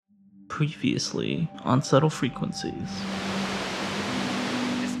Previously on Subtle Frequencies.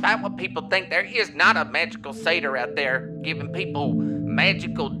 Despite what people think, there is not a magical satyr out there giving people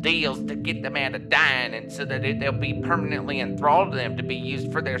magical deals to get them out of dying and so that they'll be permanently enthralled to them to be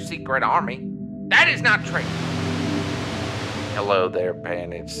used for their secret army. That is not true. Hello there,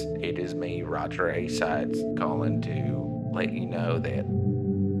 Panage. It is me, Roger A. Sides, calling to let you know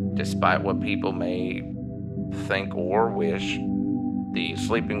that despite what people may think or wish, the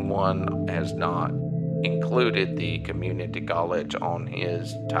Sleeping One has not included the community college on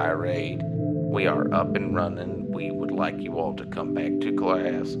his tirade. We are up and running. We would like you all to come back to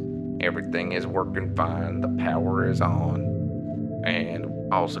class. Everything is working fine. The power is on. And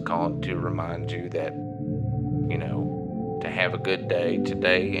also calling to remind you that, to have a good day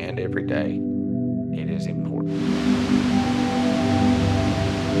today and every day. It is important.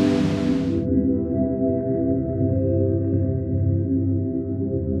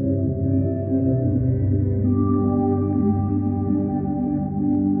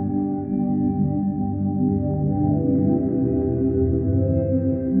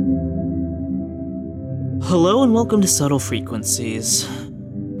 Hello and welcome to Subtle Frequencies.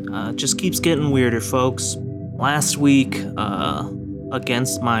 Just keeps getting weirder, folks. Last week,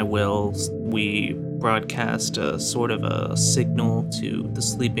 against my will, we broadcast a sort of a signal to the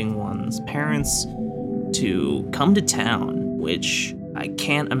Sleeping One's parents to come to town, which I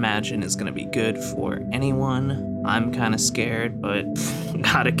can't imagine is going to be good for anyone. I'm kind of scared, but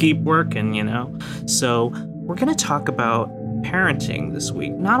gotta keep working, So, we're going to talk about parenting this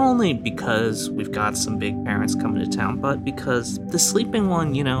week, not only because we've got some big parents coming to town, but because the Sleeping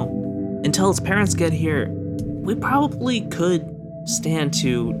One, until its parents get here, we probably could stand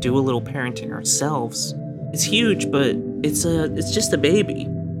to do a little parenting ourselves. It's huge, but it's just a baby,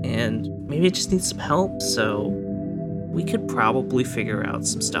 and maybe it just needs some help, so we could probably figure out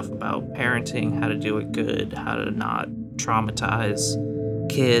some stuff about parenting, how to do it good, how to not traumatize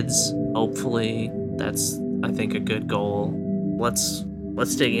kids. Hopefully, that's, I think, a good goal.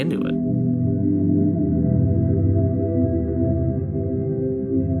 Let's dig into it.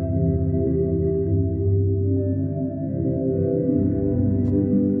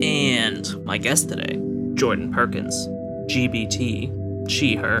 And my guest today, Jordan Perkins, GBT,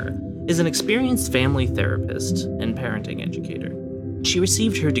 she, her, is an experienced family therapist and parenting educator. She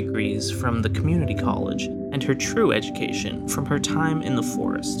received her degrees from the community college and her true education from her time in the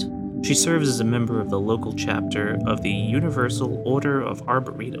forest. She serves as a member of the local chapter of the Universal Order of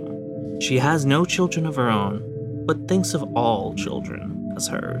Arboretum. She has no children of her own, but thinks of all children as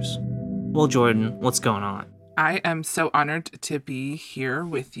hers. Well, Jordan, what's going on? I am so honored to be here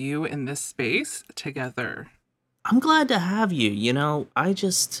with you in this space together. I'm glad to have you.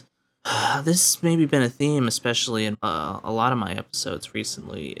 This maybe been a theme, especially in a lot of my episodes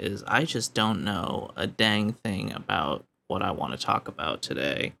recently, is I just don't know a dang thing about what I want to talk about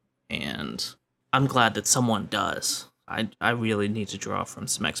today. And I'm glad that someone does. I really need to draw from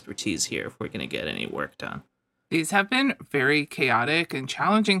some expertise here if we're going to get any work done. These have been very chaotic and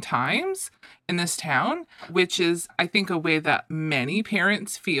challenging times in this town, which is, I think, a way that many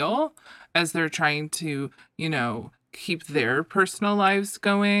parents feel as they're trying to, keep their personal lives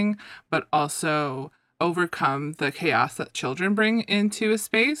going, but also overcome the chaos that children bring into a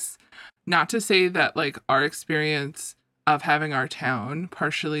space. Not to say that, our experience of having our town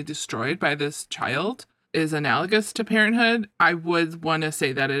partially destroyed by this child is analogous to parenthood. I would want to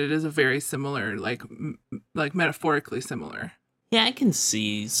say that it is a very similar, metaphorically similar. Yeah, I can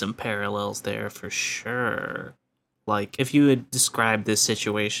see some parallels there for sure. If you had described this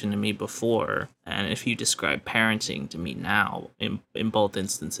situation to me before, and if you describe parenting to me now, in both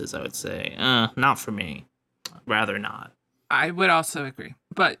instances, I would say, not for me. Rather not. I would also agree.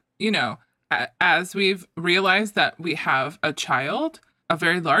 But, as we've realized that we have a child, a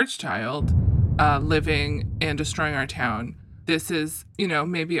very large child, living and destroying our town, this is,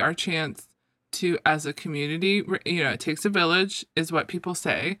 maybe our chance to, as a community, it takes a village, is what people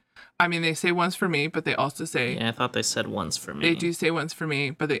say. I mean, they say once for me, but they also say... Yeah, I thought they said once for me. They do say once for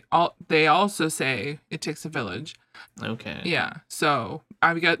me, but they also say it takes a village. Okay. Yeah, so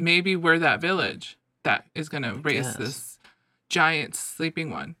maybe we're that village that is going to raise this giant sleeping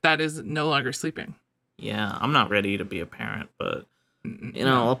one that is no longer sleeping. Yeah, I'm not ready to be a parent, but,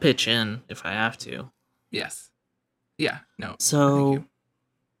 I'll pitch in if I have to. Yes. Yeah, no. So,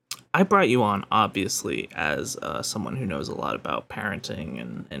 I brought you on, obviously, as someone who knows a lot about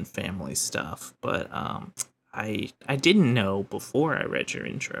parenting and family stuff, but I didn't know before I read your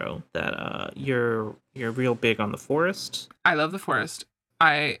intro that you're real big on the forest. I love the forest.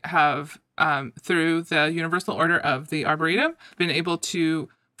 I have, through the Universal Order of the Arboretum, been able to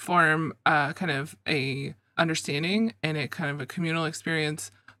form kind of a understanding and a kind of a communal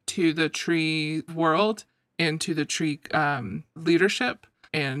experience to the tree world and to the tree leadership.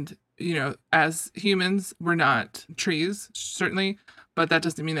 And, you know, as humans, we're not trees, certainly, but that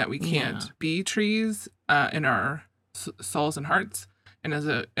doesn't mean that we can't be trees in our souls and hearts, and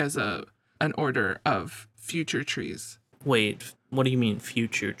as an order of future trees. Wait, what do you mean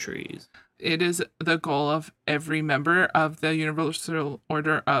future trees? It is the goal of every member of the Universal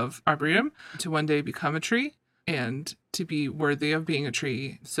Order of Arboretum to one day become a tree and to be worthy of being a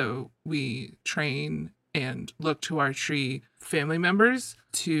tree. So we train and look to our tree family members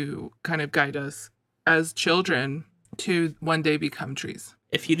to kind of guide us as children to one day become trees.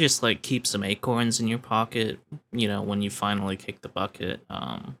 If you just like keep some acorns in your pocket, you know, when you finally kick the bucket,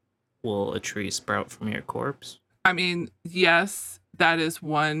 will a tree sprout from your corpse? I mean, yes, that is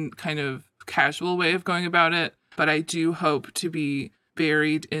one kind of casual way of going about it, but I do hope to be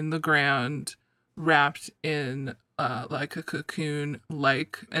buried in the ground, wrapped in like a cocoon,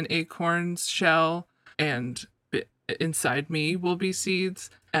 like an acorn's shell, and inside me will be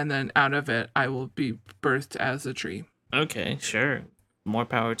seeds, and then out of it I will be birthed as a tree. Okay, sure. More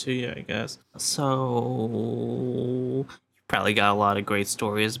power to you, I guess. So, you probably got a lot of great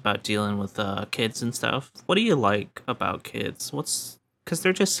stories about dealing with kids and stuff. What do you like about kids? Because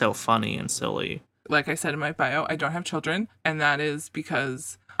they're just so funny and silly. Like I said in my bio, I don't have children, and that is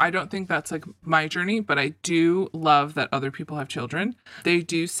because I don't think that's like my journey, but I do love that other people have children. They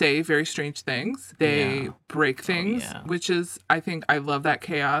do say very strange things. They break things, which is, I think I love that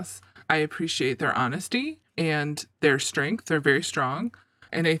chaos. I appreciate their honesty and their strength. They're very strong.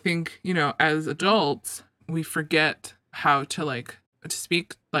 And I think, you know, as adults, we forget how to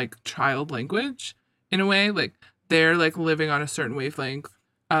speak like child language in a way. Like they're like living on a certain wavelength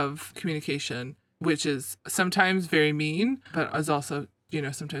of communication, which is sometimes very mean, but is also, you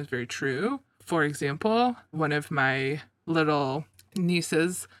know, sometimes very true. For example, one of my little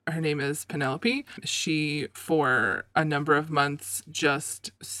nieces, her name is Penelope. She, for a number of months,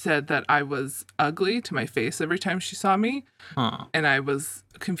 just said that I was ugly to my face every time she saw me. Huh. And I was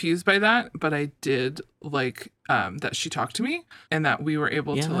confused by that, but I did like that she talked to me and that we were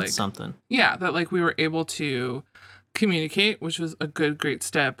able to that's something. Yeah, that like we were able to communicate, which was a great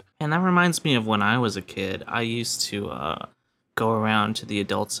step. And that reminds me of when I was a kid. I used to go around to the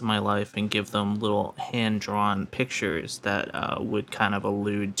adults in my life and give them little hand-drawn pictures that would kind of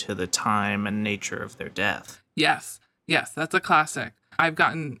allude to the time and nature of their death. Yes, that's a classic. I've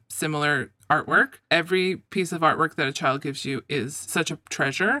gotten similar artwork. Every piece of artwork that a child gives you is such a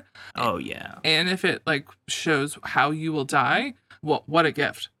treasure. Oh, yeah. And if it like shows how you will die, well, what a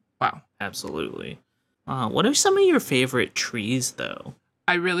gift. Wow. Absolutely. What are some of your favorite trees, though?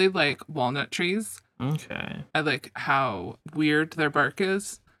 I really like walnut trees. Okay. I like how weird their bark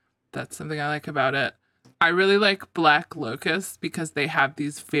is. That's something I like about it. I really like black locusts because they have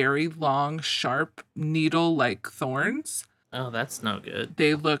these very long, sharp, needle-like thorns. Oh, that's no good.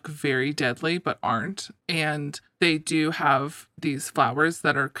 They look very deadly, but aren't. And they do have these flowers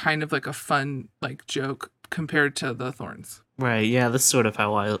that are kind of like a fun, like, joke compared to the thorns. Right, yeah, that's sort of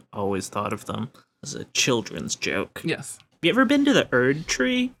how I always thought of them, as a children's joke. Yes. You ever been to the Erd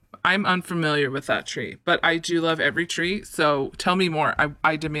tree? I'm unfamiliar with that tree, but I do love every tree, so tell me more.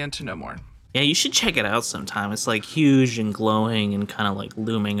 I demand to know more. Yeah, you should check it out sometime. It's like huge and glowing and kind of like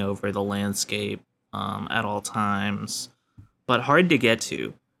looming over the landscape at all times, but hard to get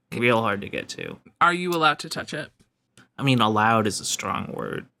to. Real hard to get to. Are you allowed to touch it? I mean, allowed is a strong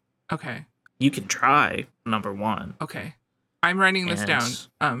word. Okay. You can try, number one. Okay. I'm writing this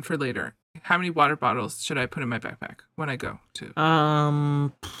down for later. How many water bottles should I put in my backpack when I go to?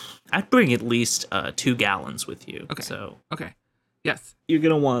 I'd bring at least 2 gallons with you. Okay. So. Okay. Yes. You're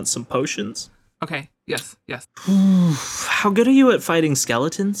gonna want some potions. Okay. Yes. How good are you at fighting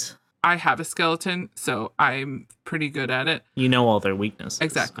skeletons? I have a skeleton, so I'm pretty good at it. You know all their weaknesses.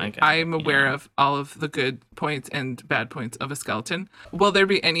 Exactly. Okay. I'm aware of all of the good points and bad points of a skeleton. Will there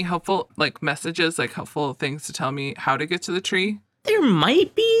be any helpful messages, helpful things to tell me how to get to the tree? There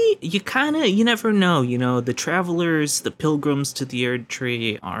might be. You never know. You know, the travelers, the pilgrims to the Erd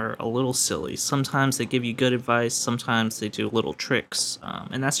tree are a little silly. Sometimes they give you good advice. Sometimes they do little tricks.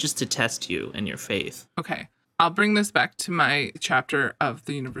 And that's just to test you and your faith. Okay. I'll bring this back to my chapter of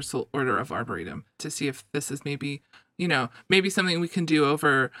the Universal Order of Arboretum to see if this is maybe something we can do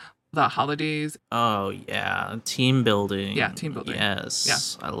over the holidays. Oh, yeah. Team building. Yeah, team building. Yes.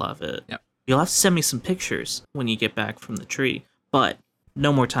 Yeah. I love it. Yep. You'll have to send me some pictures when you get back from the tree. But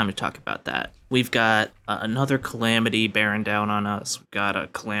no more time to talk about that. We've got another calamity bearing down on us. We've got a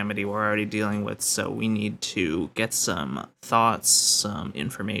calamity we're already dealing with, so we need to get some thoughts, some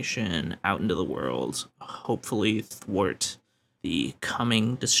information out into the world, hopefully thwart the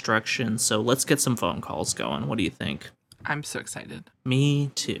coming destruction. So let's get some phone calls going. What do you think? I'm so excited.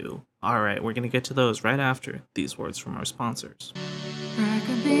 Me too. All right, we're going to get to those right after these words from our sponsors.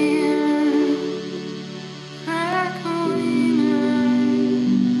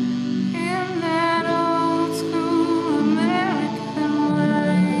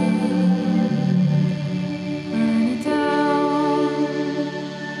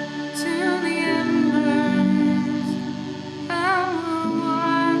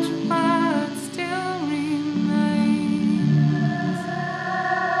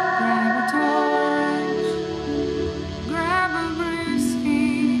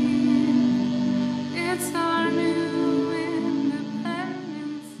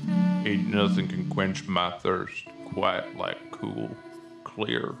 Ain't nothing can quench my thirst quite like cool,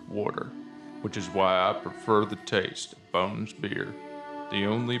 clear water, which is why I prefer the taste of Bones beer, the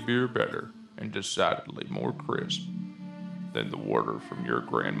only beer better and decidedly more crisp than the water from your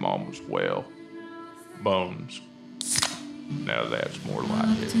grandmama's well. Bones. Now that's more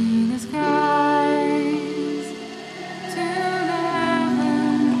like it. To the skies, to the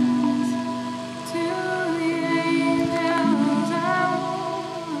heavens, to the angels, I will cry.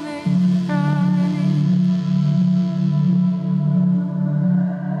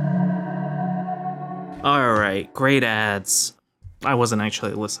 All right, great ads. I wasn't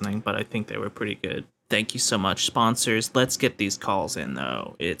actually listening, but I think they were pretty good. Thank you so much, sponsors. Let's get these calls in,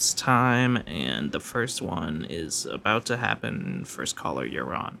 though. It's time, and the first one is about to happen. First caller,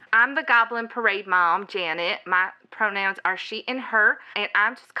 you're on. I'm the Goblin Parade Mom, Janet. My pronouns are she and her, and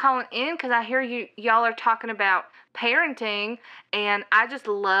I'm just calling in because I hear y'all are talking about parenting, and I just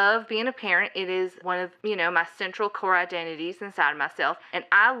love being a parent. It is one of, my central core identities inside of myself, and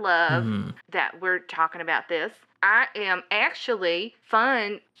I love that we're talking about this. I am actually,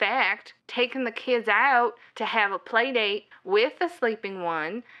 fun fact, taking the kids out to have a play date with the sleeping one.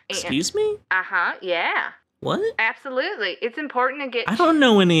 And, Excuse me? Yeah. What? Absolutely. It's important to get... I don't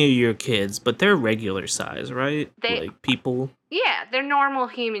know any of your kids, but they're regular size, right? They- Like people? Yeah, they're normal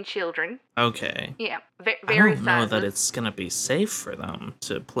human children. Okay. Yeah, I very don't know that sizes. it's going to be safe for them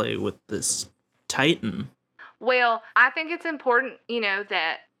to play with this Titan. Well, I think it's important,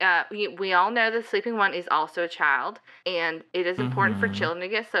 that we all know the sleeping one is also a child, and it is important for children to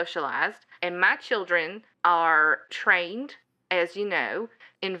get socialized. And my children are trained, as you know,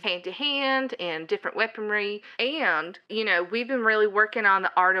 in hand-to-hand and different weaponry. And, we've been really working on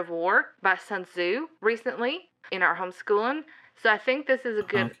The Art of War by Sun Tzu recently in our homeschooling. So I think this is a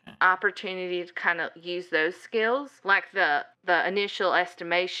good opportunity to kind of use those skills, like the initial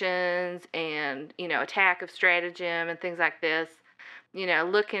estimations and, attack of stratagem and things like this.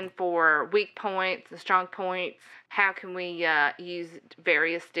 Looking for weak points and strong points. How can we use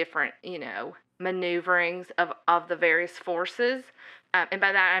various different, maneuverings of the various forces? And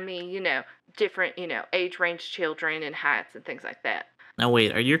by that I mean, different, age range children and heights and things like that. Now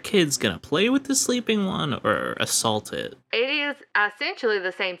wait, are your kids gonna play with the sleeping one or assault it? It is essentially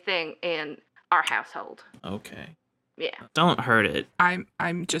the same thing in our household. Okay. Yeah. Don't hurt it.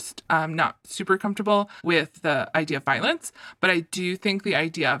 I'm just not super comfortable with the idea of violence, but I do think the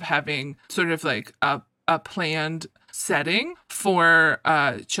idea of having sort of like a planned setting for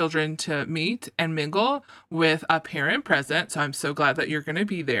children to meet and mingle with a parent present. So I'm so glad that you're going to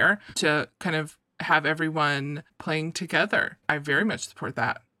be there to kind of have everyone playing together. I very much support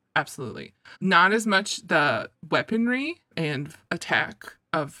that. Absolutely. Not as much the weaponry and attack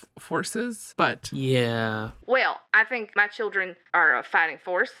of forces, but Yeah. Well, I think my children are a fighting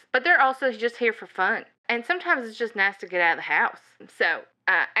force, but they're also just here for fun. And sometimes it's just nice to get out of the house. So,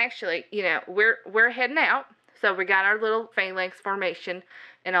 actually, we're heading out. So we got our little phalanx formation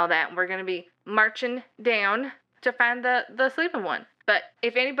and all that. And we're going to be marching down to find the sleeping one. But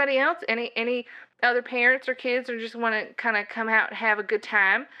if anybody else, any other parents or kids or just want to kind of come out and have a good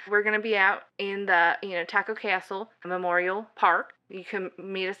time, we're going to be out in the, Taco Castle Memorial Park. You can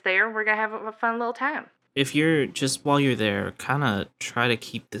meet us there. We're going to have a fun little time. If you're just while you're there, kind of try to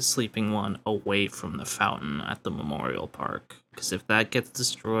keep the sleeping one away from the fountain at the memorial park. Because if that gets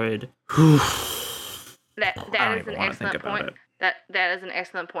destroyed, whew, That I is don't an even wanna think excellent about point. it. That is an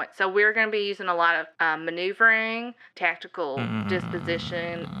excellent point. So we're going to be using a lot of maneuvering, tactical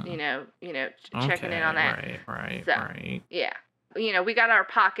disposition. Checking in on that. Right. So, yeah. we got our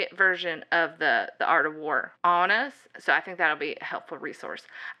pocket version of the Art of War on us, so I think that'll be a helpful resource.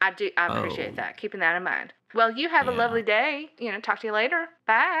 I appreciate Oh. that, keeping that in mind. Well, you have a Yeah. lovely day. Talk to you later.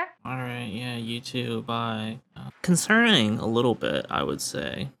 Bye. All right, yeah, you too. Bye. Concerning a little bit, I would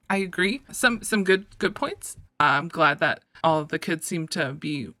say. I agree. Some good points. I'm glad that all of the kids seem to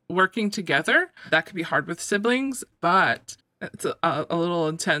be working together. That could be hard with siblings, but it's a little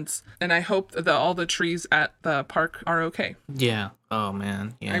intense. And I hope that all the trees at the park are okay. Yeah. Oh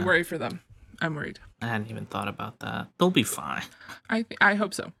man. Yeah. I worry for them. I'm worried. I hadn't even thought about that. They'll be fine. I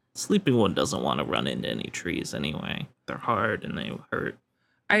hope so. Sleeping One doesn't want to run into any trees anyway. They're hard and they hurt.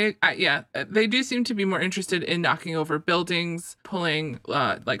 Yeah, they do seem to be more interested in knocking over buildings, pulling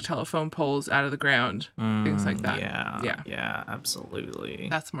like telephone poles out of the ground, things like that. Yeah, absolutely.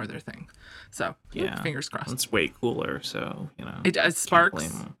 That's more their thing. So, Yeah. fingers crossed. It's way cooler, so, It does can't sparks,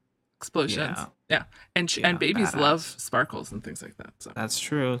 blame 'em. explosions. Yeah. And Yeah, babies badass. love sparkles and things like that. So, That's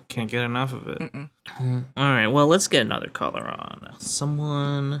true. Can't get enough of it. Mm-mm. All right, well, let's get another caller on.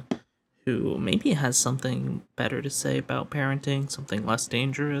 Someone who maybe has something better to say about parenting, something less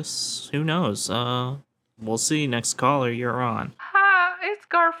dangerous. Who knows? We'll see. Next caller, you're on. Hi, it's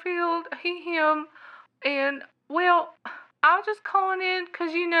Garfield, he, him, and well, I was just calling in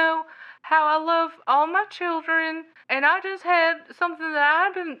because you know how I love all my children, and I just had something that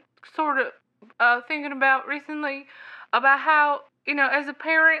I've been sort of thinking about recently about how, as a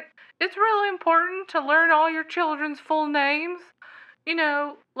parent, it's really important to learn all your children's full names.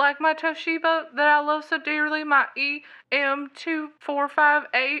 Like my Toshiba that I love so dearly, my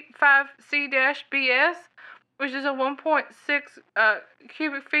EM24585C-BS, which is a 1.6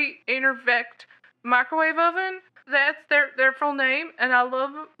 cubic feet Intervect microwave oven. That's their full name, and I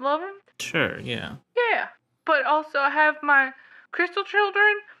love them. Sure, yeah. Yeah, but also I have my crystal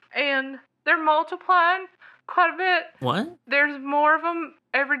children, and they're multiplying quite a bit. What? There's more of them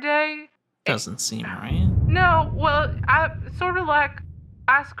every day. Doesn't seem right. No, well, I sort of like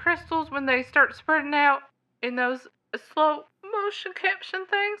ice crystals when they start spreading out in those slow motion caption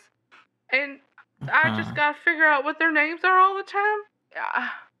things. And I just gotta figure out what their names are all the time.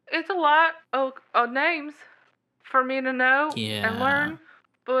 It's a lot of names for me to know and learn.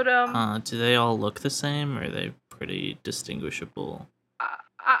 But, do they all look the same, or are they pretty distinguishable?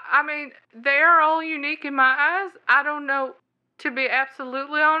 I mean, they're all unique in my eyes. I don't know. To be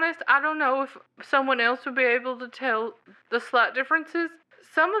absolutely honest, I don't know if someone else would be able to tell the slight differences.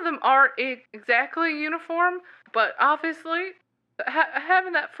 Some of them aren't exactly uniform, but obviously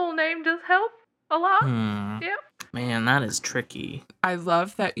having that full name does help a lot. Yep. Man, that is tricky. I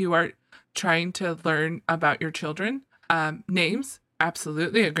love that you are trying to learn about your children. Names,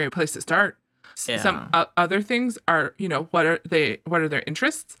 absolutely a great place to start. Some other things are, what are their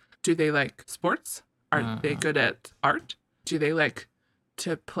interests? Do they like sports? Are they good at art? Do they like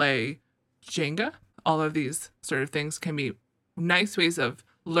to play Jenga? All of these sort of things can be nice ways of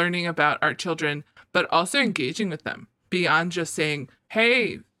learning about our children, but also engaging with them beyond just saying,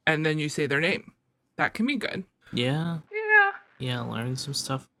 hey, and then you say their name. That can be good. Yeah. Yeah, Yeah, learn some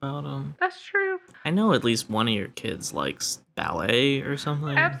stuff about them. that's true. I know at least one of your kids likes ballet or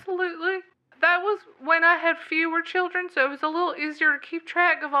something. Absolutely. That was when I had fewer children, so it was a little easier to keep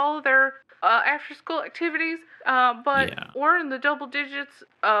track of all of their after-school activities. But Yeah. we're in the double digits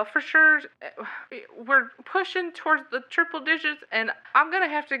for sure. We're pushing towards the triple digits, and I'm going to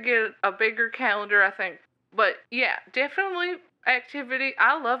have to get a bigger calendar, I think. But yeah, definitely activity.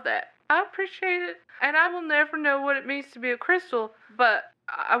 I love that. I appreciate it. And I will never know what it means to be a crystal, but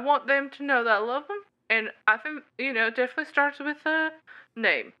I want them to know that I love them. And I think, it definitely starts with a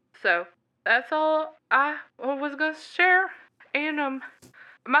name. So that's all I was going to share. And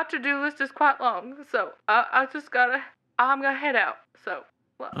my to-do list is quite long, so I'm going to head out. So,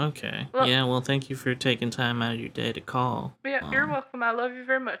 Okay. Well- Yeah, well, thank you for taking time out of your day to call. yeah, you're welcome. I love you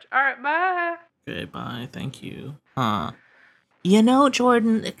very much. All right, bye. Okay, bye. Thank you.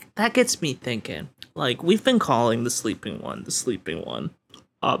 Jordan, that gets me thinking. Like, we've been calling the sleeping one,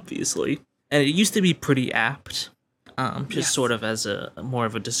 obviously. And it used to be pretty apt, just Yes. sort of as a more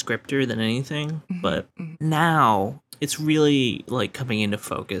of a descriptor than anything. But now it's really like coming into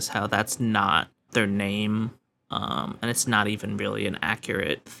focus how that's not their name, and it's not even really an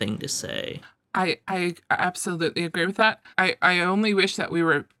accurate thing to say. I absolutely agree with that. I only wish that we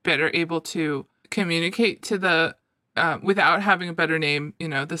were better able to communicate to the without having a better name,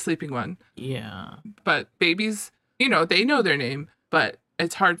 the sleeping one. Yeah. But babies, they know their name, but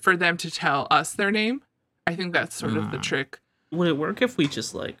it's hard for them to tell us their name. I think that's sort of the trick. Would it work if we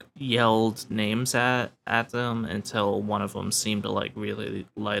just like yelled names at them until one of them seemed to like really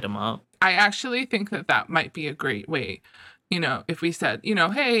light them up? I actually think that might be a great way if we said,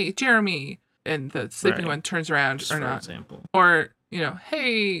 hey, Jeremy, and the sleeping Right. one turns around Just or for not, example. or,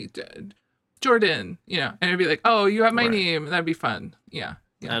 hey, Jordan, and it'd be like, oh, you have my Right. name. That'd be fun. Yeah.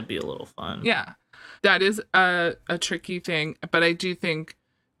 That'd be a little fun. Yeah. That is a tricky thing. But I do think,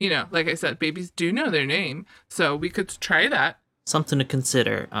 like I said, babies do know their name. So we could try that. Something to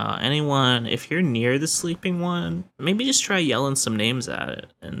consider. Anyone, if you're near the sleeping one, maybe just try yelling some names at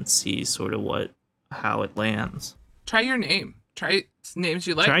it and see sort of how it lands. Try your name. Try names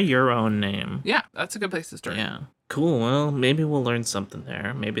you like. Try your own name. Yeah, that's a good place to start. Yeah. Cool. Well, maybe we'll learn something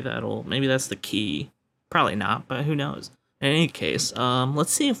there. Maybe that's the key. Probably not, but who knows? In any case,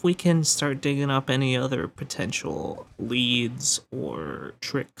 let's see if we can start digging up any other potential leads or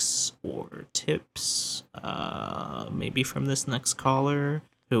tricks or tips. Maybe from this next caller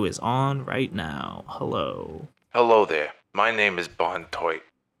who is on right now. Hello. Hello there. My name is Bon Toit,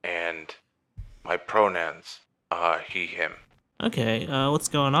 and my pronouns are he, him. Okay, what's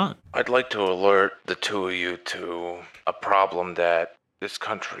going on? I'd like to alert the two of you to a problem that this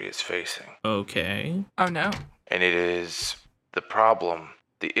country is facing. Okay. Oh, no. And it is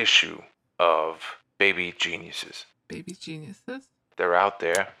the issue of baby geniuses. Baby geniuses? They're out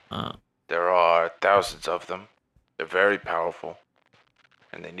there. There are thousands of them. They're very powerful.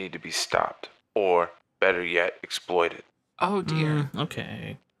 And they need to be stopped. Or, better yet, exploited. Oh, dear.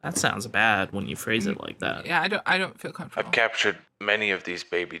 Okay. That sounds bad when you phrase it like that. Yeah, I don't feel comfortable. I've captured many of these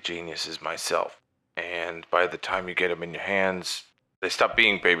baby geniuses myself. And by the time you get them in your hands, they stop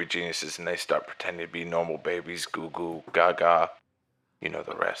being baby geniuses and they start pretending to be normal babies, goo goo, gaga, you know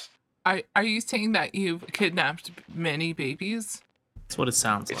the rest. Are you saying that you've kidnapped many babies? That's what it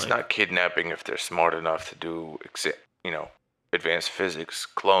sounds It's like. not kidnapping if they're smart enough to do, advanced physics,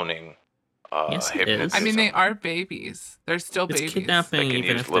 cloning, Yes, it is. hypnotism. I mean, they are babies. They're still It's babies. kidnapping They can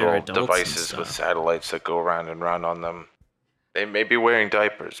even use if they're little adults and devices with stuff. satellites that go around and round on them. They may be wearing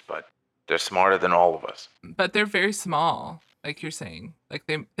diapers, but they're smarter than all of us. But they're very small, like you're saying. Like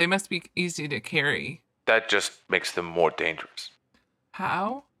they must be easy to carry. That just makes them more dangerous.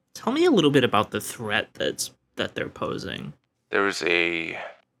 How? Tell me a little bit about the threat that they're posing. There is a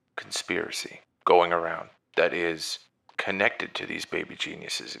conspiracy going around that is connected to these baby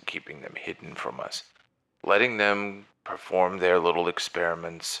geniuses and keeping them hidden from us, letting them perform their little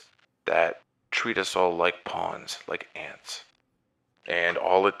experiments that treat us all like pawns, like ants. And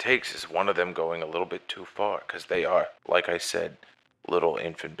all it takes is one of them going a little bit too far, because they are, like I said, little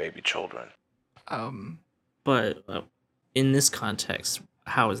infant baby children. But in this context,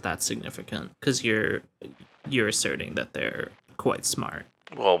 how is that significant? Because you're asserting that they're quite smart.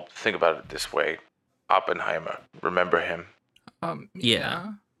 Well, think about it this way. Oppenheimer, remember him?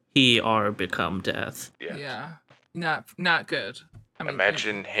 Yeah. He are become death. Yeah. Not good. I mean,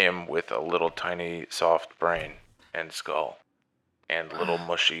 Imagine him with a little tiny soft brain and skull and little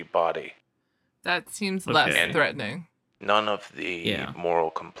mushy body. that seems Okay. less threatening. None of the Yeah.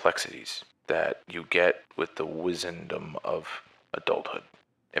 moral complexities that you get with the wisdom of adulthood.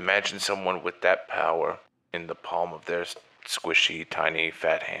 Imagine someone with that power in the palm of their squishy, tiny,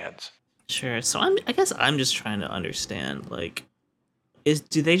 fat hands. Sure. So I guess I'm just trying to understand, like,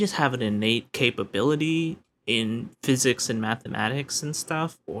 do they just have an innate capability in physics and mathematics and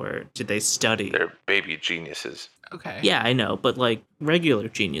stuff, or do they study? They're baby geniuses. Okay. Yeah, I know, but like regular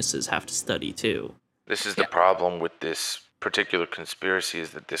geniuses have to study too. This is the problem with this particular conspiracy,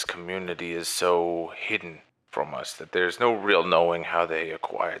 is that this community is so hidden from us that there's no real knowing how they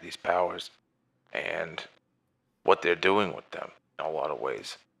acquire these powers and what they're doing with them in a lot of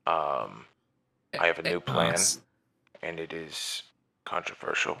ways. I have a new plan, and it is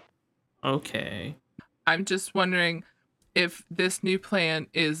controversial. Okay. I'm just wondering if this new plan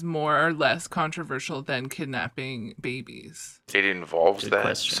is more or less controversial than kidnapping babies. It involves Good that,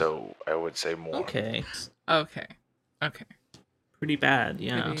 question. so I would say more. Okay. Okay. Pretty bad,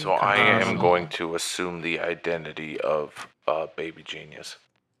 yeah. Pretty- So I am controversial. going to assume the identity of a baby genius.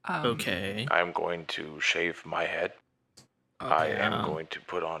 Okay. I'm going to shave my head. I am going to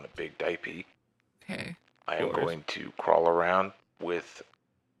put on a big diaper. Okay. I am Of course. going to crawl around with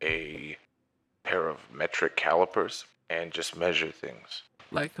a pair of metric calipers and just measure things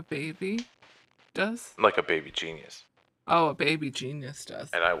Like a baby does? like a baby genius. Oh, a baby genius does.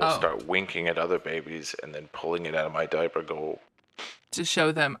 And I will Oh, start winking at other babies and then pulling it out of my diaper, go, to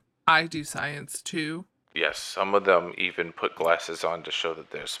show them I do science too. yes, some of them even put glasses on to show that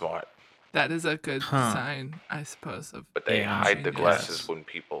they're smart. That is a good Huh. sign, I suppose. Of But they Yeah. hide the Genius. glasses when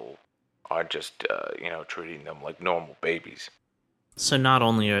people are just, treating them like normal babies. So not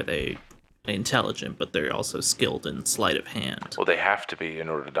only are they intelligent, but they're also skilled in sleight of hand. Well, they have to be in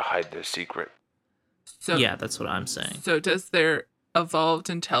order to hide their secret. So Yeah, that's what I'm saying. So does their evolved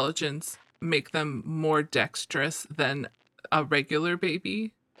intelligence make them more dexterous than a regular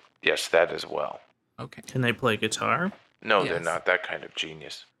baby? Yes, that as well. Okay. Can they play guitar? No, they're Yes. not that kind of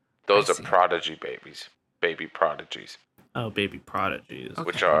genius. Those I are see. prodigy babies, baby prodigies, Oh, baby prodigies. Okay.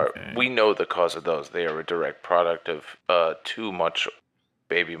 which are, Okay. we know the cause of those. They are a direct product of too much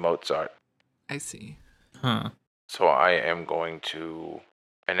baby Mozart. I see. Huh. So I am going to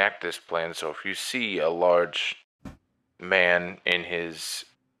enact this plan. So if you see a large man in his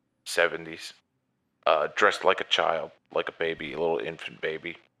 70s, dressed like a child, like a baby, a little infant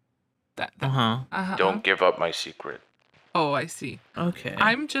baby, That. Uh-huh. don't give up my secret. Oh, I see. Okay.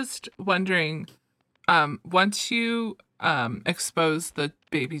 I'm just wondering, once you expose the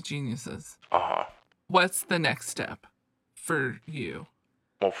baby geniuses, Uh-huh. what's the next step for you?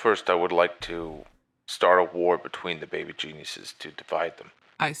 Well, first I would like to start a war between the baby geniuses to divide them.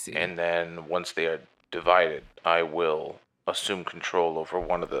 I see. And then once they are divided, I will assume control over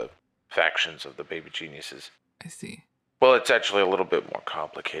one of the factions of the baby geniuses. I see. Well, it's actually a little bit more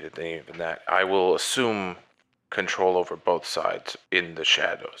complicated than even that. I will assume control over both sides in the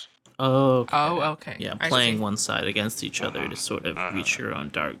shadows. Okay. Oh, okay. Yeah, I playing see. one side against each other to sort of reach your own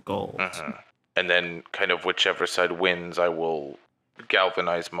dark goals. And then, kind of whichever side wins, I will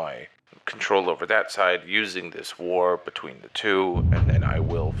galvanize my control over that side using this war between the two, and then I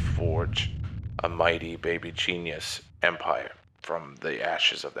will forge a mighty baby genius empire from the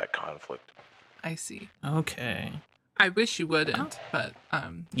ashes of that conflict. I see. Okay. I wish you wouldn't, but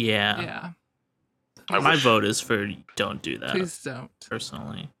Yeah. yeah. My vote is for don't do that. Please don't.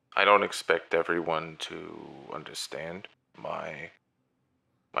 Personally. I don't expect everyone to understand my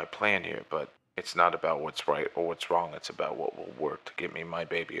plan here, but it's not about what's right or what's wrong. It's about what will work to get me my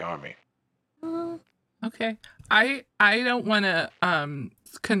baby army. Okay. I don't want to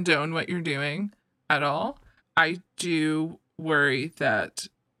condone what you're doing at all. I do worry that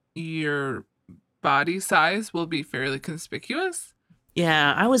your body size will be fairly conspicuous.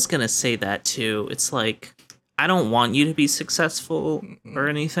 Yeah, I was gonna say that too. It's like I don't want you to be successful or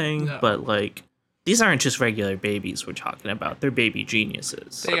anything, No. but like these aren't just regular babies we're talking about. They're baby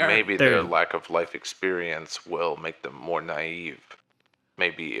geniuses. They But are- maybe they're- their lack of life experience will make them more naive.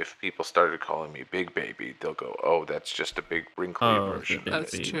 Maybe if people started calling me Big Baby, they'll go, "Oh, that's just a big wrinkly Oh, the version." big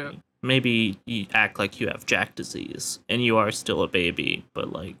That's baby. true. Maybe you act like you have Jack disease and you are still a baby,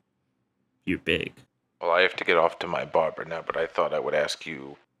 but like you're big. Well, I have to get off to my barber now, but I thought I would ask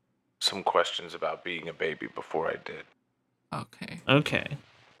you some questions about being a baby before I did. Okay. Okay.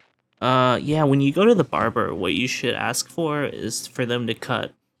 Yeah, when you go to the barber, what you should ask for is for them to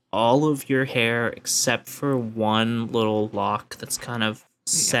cut all of your hair except for one little lock that's kind of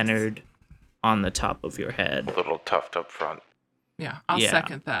centered on the top of your head. A little tuft up front. Yeah, I'll Yeah.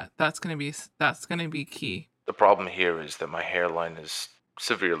 second that. That's gonna be key. The problem here is that my hairline is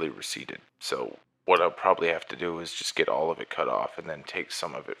severely receded, so what I'll probably have to do is just get all of it cut off and then take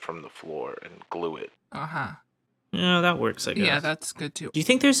some of it from the floor and glue it. Uh-huh. Yeah, that works, I guess. Yeah, that's good too. Do you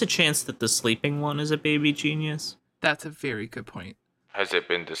think there's a chance that the sleeping one is a baby genius? That's a very good point. Has it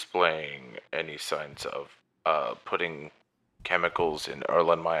been displaying any signs of putting chemicals in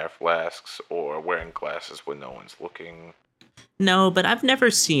Erlenmeyer flasks or wearing glasses when no one's looking? No, but I've never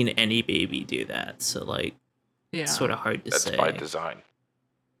seen any baby do that, so like Yeah. it's sort of hard to That's say. by design.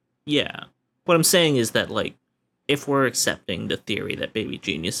 Yeah. What I'm saying is that, like, if we're accepting the theory that baby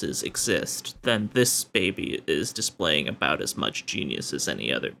geniuses exist, then this baby is displaying about as much genius as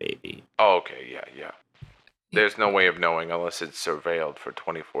any other baby. Oh, okay, yeah. There's no way of knowing unless it's surveilled for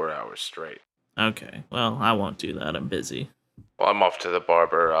 24 hours straight. Okay, well, I won't do that. I'm busy. Well, I'm off to the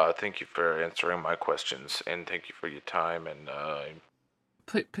barber. Thank you for answering my questions, and thank you for your time, and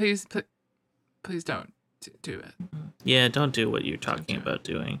Please don't do it. Yeah, don't do what you're talking do it. about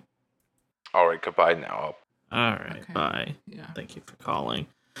doing. all right, goodbye now. All right, Okay. bye. Yeah. Thank you for calling.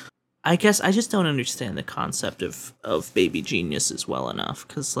 I guess I just don't understand the concept of baby geniuses well enough,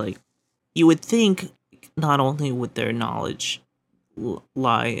 because, like, you would think not only would their knowledge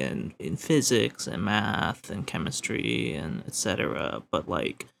lie in physics and math and chemistry and etc., but,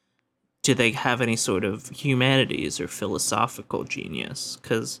 like, do they have any sort of humanities or philosophical genius?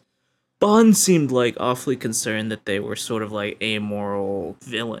 Because Bond seemed, like, awfully concerned that they were sort of, like, amoral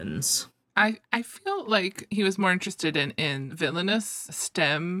villains. I feel like he was more interested in villainous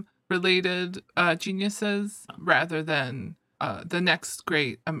STEM related geniuses rather than the next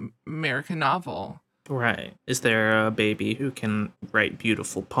great American novel. Right. Is there a baby who can write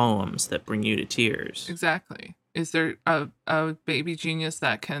beautiful poems that bring you to tears? Exactly. Is there a baby genius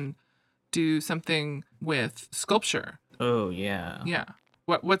that can do something with sculpture? Oh, yeah. Yeah.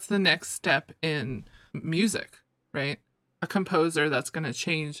 what's the next step in music, right? A composer that's going to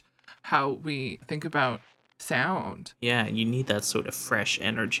change how we think about sound. Yeah, you need that sort of fresh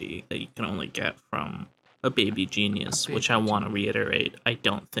energy that you can only get from a baby genius, which I baby want to reiterate, I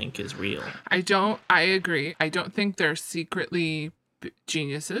don't think is real. I agree. I don't think they're secretly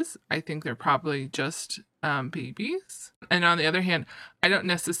geniuses. I think they're probably just babies. And on the other hand, I don't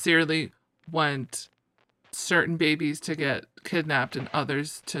necessarily want certain babies to get kidnapped and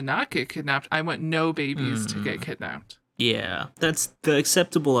others to not get kidnapped. I want no babies to get kidnapped. Yeah, that's the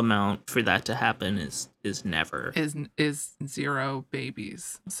acceptable amount for that to happen is never. Is 0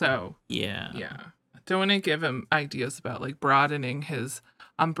 babies. So Yeah. yeah. Don't want to give him ideas about like broadening his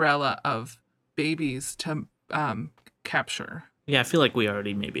umbrella of babies to capture. Yeah, I feel like we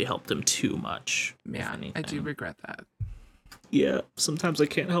already maybe helped him too much. if Yeah, I do anything. regret that. Yeah, sometimes I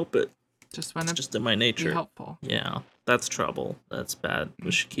can't help it. Just want It's to just in my be nature. helpful. Yeah, that's trouble. That's bad.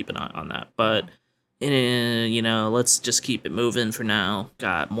 We should keep an eye on that. But, let's just keep it moving for now.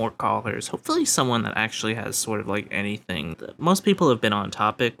 Got more callers. Hopefully someone that actually has sort of like anything. Most people have been on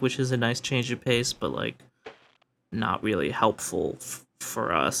topic, which is a nice change of pace, but like not really helpful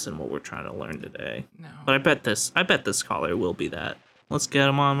for us and what we're trying to learn today. No. But I bet this caller will be that. Let's get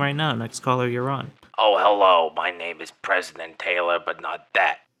him on right now. Next caller, you're on. Oh, hello. My name is President Taylor, but not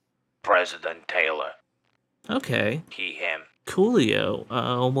that. President Taylor. Okay. He, him. Coolio.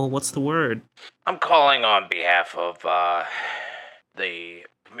 Well, what's the word? I'm calling on behalf of, the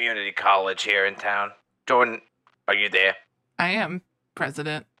community college here in town. Jordan, are you there? I am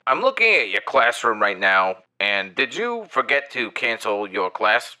president. I'm looking at your classroom right now, and did you forget to cancel your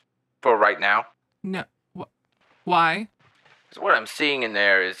class for right now? No. Why? 'Cause what I'm seeing in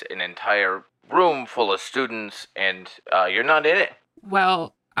there is an entire room full of students, and you're not in it.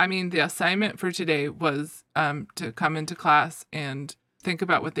 Well, I mean, the assignment for today was to come into class and think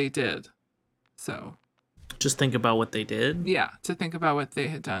about what they did. So, Just think about what they did. yeah, to think about what they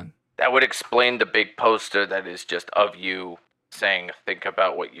had done. That would explain the big poster that is just of you saying, think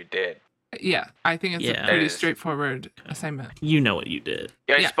about what you did. Yeah, I think it's Yeah. a pretty It is. straightforward assignment. You know what you did.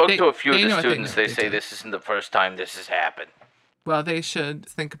 Yeah, I Yeah, spoke they- to a few of they the know what they students. know They they say did. this isn't the first time this has happened. Well, they should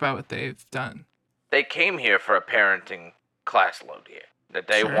think about what they've done. They came here for a parenting class load here. That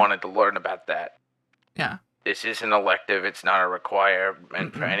they Sure. wanted to learn about that. Yeah. This isn't elective. It's not a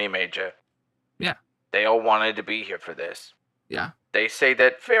requirement for Mm-mm. any major. Yeah. They all wanted to be here for this. Yeah. They say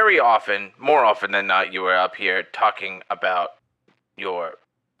that very often, more often than not, you were up here talking about your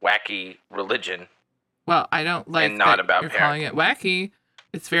wacky religion. Well, I don't like And not that about you're calling it wacky.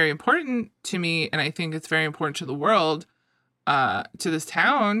 It's very important to me, and I think it's very important to the world, to this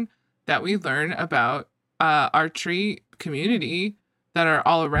town, that we learn about our tree community that are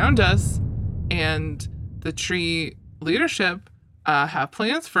all around us, and the tree leadership have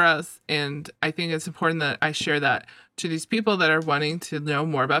plans for us. And I think it's important that I share that to these people that are wanting to know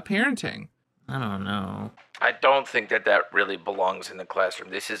more about parenting. I don't know. I don't think that really belongs in the classroom.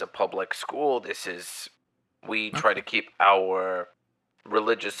 This is a public school. We try to keep our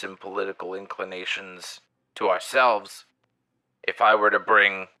religious and political inclinations to ourselves. If I were to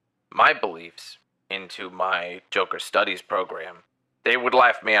bring my beliefs into my Joker Studies program, they would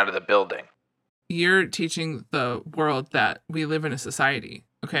laugh me out of the building. You're teaching the world that we live in a society.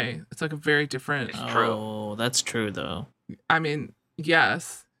 Okay, it's like a very different. It's true. Oh, that's true though. I mean,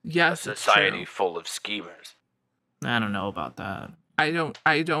 yes, A it's true. society full of schemers. I don't know about that. I don't.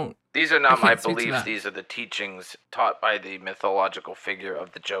 These are I not my can't speak to beliefs. that. These are the teachings taught by the mythological figure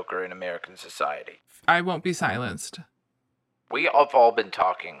of the Joker in American society. I won't be silenced. We have all been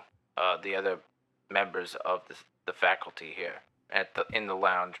talking, the other members of the faculty here in the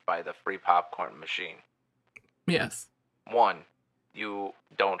lounge by the free popcorn machine. Yes, One, you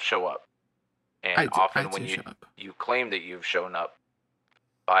don't show up, and I do, often I when do you show up. you claim that you've shown up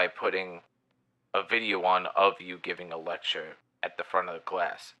by putting a video on of you giving a lecture at the front of the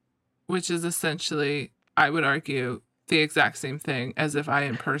class. Which is essentially, I would argue, the exact same thing as if I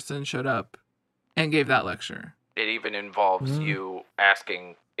in person showed up and gave that lecture. It even involves Mm. you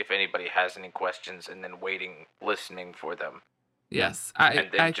asking if anybody has any questions and then listening for them, Yes,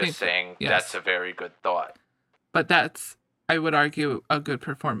 and then I just think, saying yes. that's a very good thought. but that's, I would argue, a good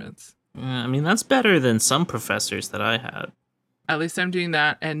performance. I mean, that's better than some professors that I had. At least I'm doing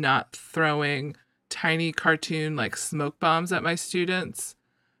that and not throwing tiny cartoon like smoke bombs at my students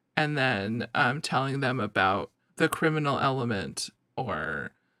and then telling them about the criminal element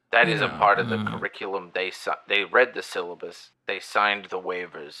or That You is a know. part of the Mm. curriculum. They read the syllabus. They signed the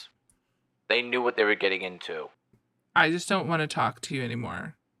waivers. They knew what they were getting into. I just don't want to talk to you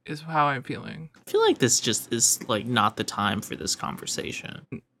anymore is how I'm feeling. I feel like this just is like not the time for this conversation.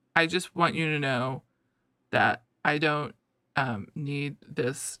 I just want you to know that I don't need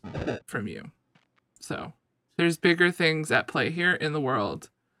this from you. So there's bigger things at play here in the world.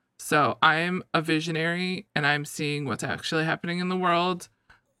 So I'm a visionary and I'm seeing what's actually happening in the world.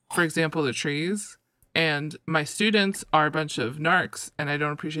 For example, the trees. And my students are a bunch of narcs, and I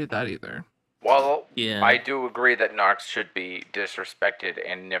don't appreciate that either. Well, Yeah. I do agree that narcs should be disrespected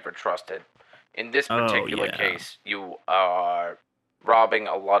and never trusted. In this Oh, particular yeah. case, you are robbing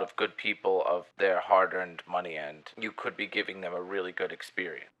a lot of good people of their hard-earned money, and you could be giving them a really good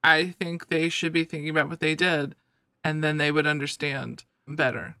experience. I think they should be thinking about what they did, and then they would understand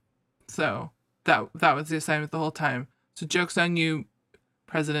better. So that was the assignment the whole time. So joke's on you,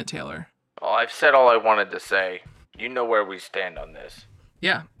 President Taylor. Well, I've said all I wanted to say. You know where we stand on this.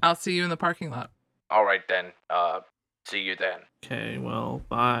 Yeah, I'll see you in the parking lot. All right, then. See you then. Okay, well,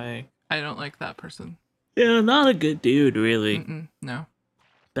 bye. I don't like that person. Yeah, not a good dude, really. No.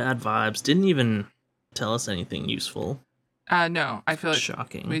 Bad vibes. Didn't even tell us anything useful. No, I feel like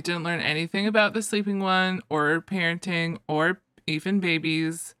Shocking. we didn't learn anything about the sleeping one or parenting or even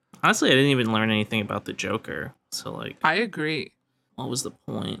babies. Honestly, I didn't even learn anything about the Joker. So, like, I agree, what was the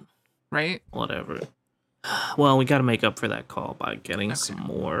point? right? Whatever. Well, we got to make up for that call by getting Okay. some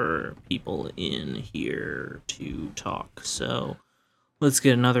more people in here to talk. So, let's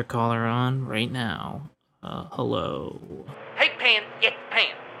get another caller on right now. Hello. Hey, Pan, it's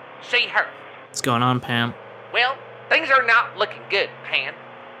Pan. See her. What's going on, Pam? Well, things are not looking good, Pan.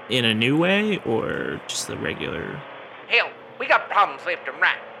 In a new way or just the regular? Hell, we got problems left and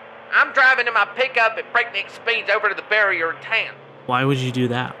right. I'm driving in my pickup at breakneck speeds over to the barrier in town. Why would you do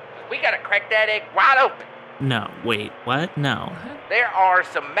that? We gotta crack that egg wide open. No, wait, what? No. There are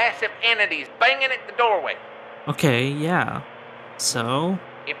some massive entities banging at the doorway. Okay, yeah. So?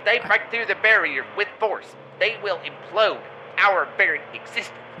 If they break through the barrier with force, they will implode our very existence.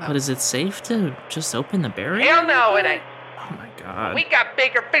 But is it safe to just open the barrier? Hell no, it ain't. Oh my god. We got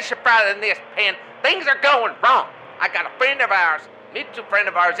bigger fish to fry than this, Pen. Things are going wrong. I got a friend of ours, mutual friend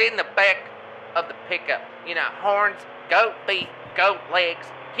of ours, in the back of the pickup. You know, horns, goat feet, goat legs,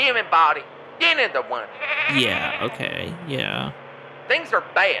 human body. You know the one. Yeah, okay, yeah. Things are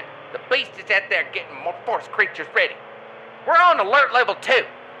bad. The beast is out there getting more force creatures ready. We're on alert level 2. Oh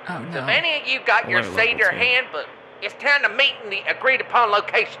So if no. any of you got your Alert level Seder 2. handbook, it's time to meet in the agreed upon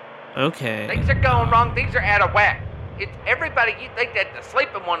location. Okay. Things are going wrong. Things are out of whack. It's everybody. You think that the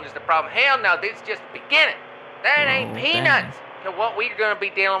sleeping one is the problem? Hell no. This is just the beginning. That ain't Oh, peanuts to what we're gonna be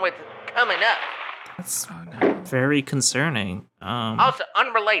dealing with coming up. That's Oh no. very concerning. Also,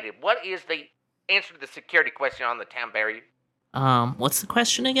 unrelated. What is the answer to the security question on the town barrier? What's the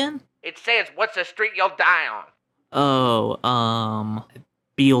question again? It says, "What's the street you'll die on?" Oh,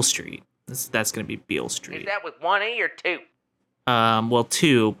 Beale Street. That's gonna be Beale Is Street. that with one E or two? Well,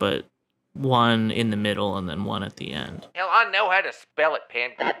 two, but one in the middle and then one at the end. Hell, I know how to spell it,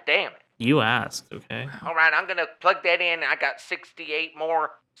 Pen. God damn it. You asked, okay? All right, I'm gonna plug that in. I got 68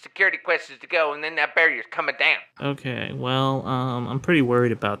 more security questions to go, and then that barrier's coming down. Okay, well, I'm pretty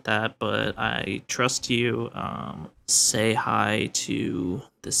worried about that, but I trust you. Say hi to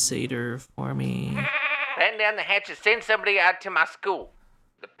the satyr for me. Batten down the hatches. Send somebody out to my school.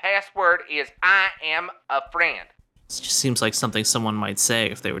 The password is "I am a friend." This just seems like something someone might say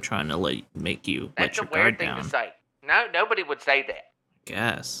if they were trying to make you let That's a your weird guard thing down. to say. No, nobody would say that.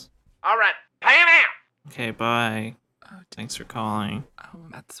 Guess. All right, Pam out. Okay, bye. Oh, Thanks for calling.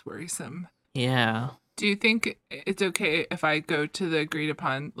 that's worrisome. Yeah. Do you think it's okay if I go to the agreed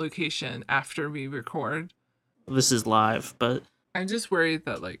upon location after we record? This is live, but I'm just worried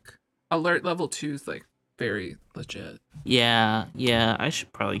that alert level 2 is very legit. yeah, I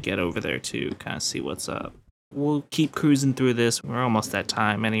should probably get over there to kind of see what's up. We'll keep cruising through this. We're almost at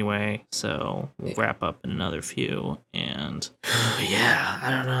time anyway, so we'll wrap up in another few. And yeah, I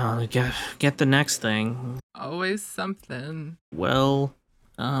don't know. Get the next thing. Always something. Well,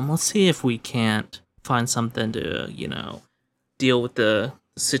 let's see if we can't find something to, deal with the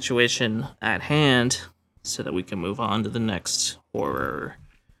situation at hand so that we can move on to the next horror.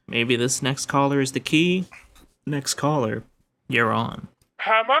 Maybe this next caller is the key. Next caller, you're on.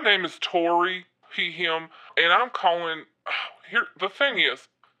 Hi, my name is Tori, he, him, and I'm calling. Here, the thing is,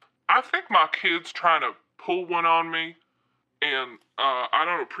 I think my kid's trying to pull one on me, and I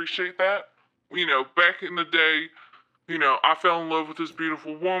don't appreciate that. Back in the day, I fell in love with this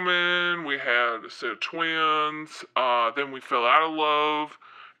beautiful woman. We had a set of twins. Then we fell out of love,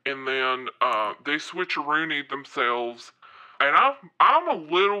 and then they switcheroonied themselves. And I'm a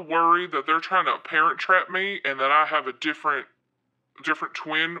little worried that they're trying to parent trap me, and that I have a different different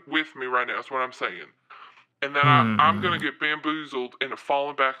twin with me right now, is what I'm saying. And then I'm going to get bamboozled into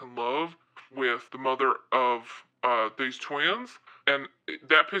falling back in love with the mother of these twins. And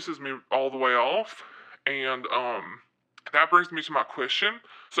that pisses me all the way off. And that brings me to my question.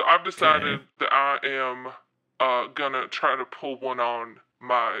 So I've decided that I am going to try to pull one on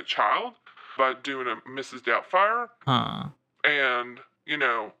my child by doing a Mrs. Doubtfire. And, you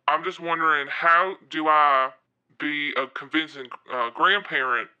know, I'm just wondering, how do I be a convincing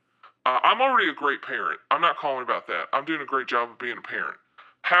grandparent? I'm already a great parent. I'm not calling about that. I'm doing a great job of being a parent.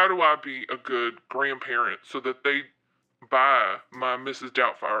 How do I be a good grandparent so that they buy my Mrs.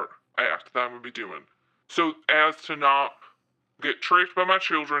 Doubtfire act that I'm going to be doing, so as to not get tricked by my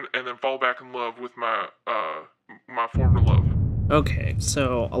children and then fall back in love with my my former love? Okay,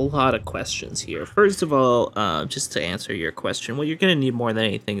 so a lot of questions here. First of all, just to answer your question, what you're going to need more than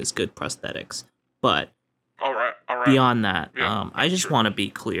anything is good prosthetics. But All right. beyond that, Yeah, I just sure. want to be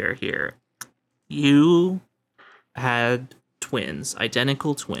clear here. You had twins,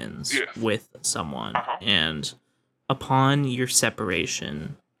 identical twins, Yes. with someone, Uh-huh. and upon your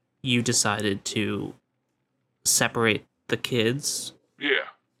separation, you decided to separate the kids. Yeah.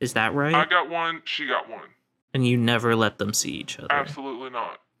 Is that right? I got one, she got one. And you never let them see each other. Absolutely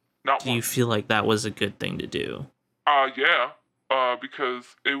not. Not Do one. you feel like that was a good thing to do? Yeah.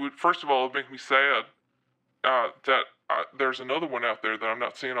 Because it would, first of all, it'd make me sad that there's another one out there that I'm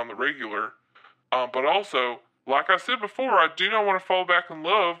not seeing on the regular. But also, like I said before, I do not want to fall back in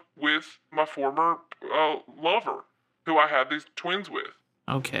love with my former lover, who I had these twins with.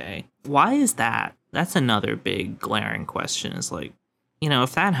 Okay. Why is that? That's another big glaring question. Is like, you know,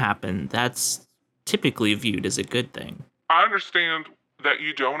 if that happened, that's typically viewed as a good thing. I understand that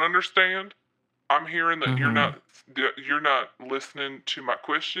you don't understand. I'm hearing that you're not listening to my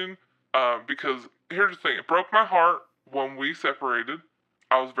question. Because here's the thing: it broke my heart when we separated.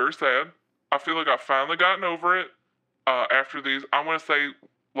 I was very sad. I feel like I've finally gotten over it. After these, I want to say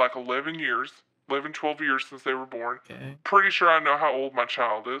like 11 years, 11, 12 years since they were born. Okay. Pretty sure I know how old my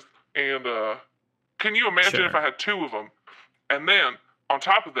child is. And can you imagine if Sure. I had two of them? And then on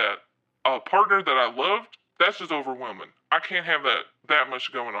top of that, a partner that I loved, that's just overwhelming. I can't have that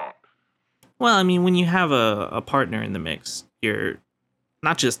much going on. Well, I mean, when you have a partner in the mix, you're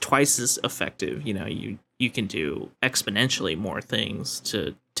not just twice as effective. You know, you can do exponentially more things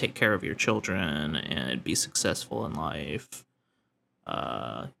to take care of your children and be successful in life.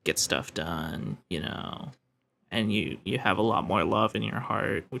 Get stuff done, you know, and you have a lot more love in your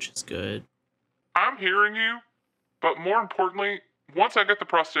heart, which is good. I'm hearing you, but more importantly, once I get the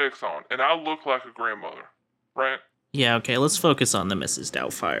prosthetics on and I look like a grandmother, right? Yeah, okay, let's focus on the Mrs.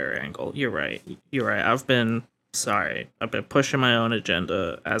 Doubtfire angle. You're right. I've been pushing my own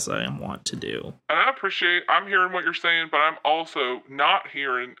agenda, as I am wont to do. And I'm hearing what you're saying, but I'm also not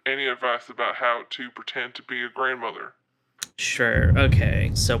hearing any advice about how to pretend to be a grandmother. Sure,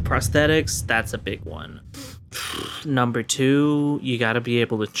 okay. So prosthetics, that's a big one. Number 2, you gotta be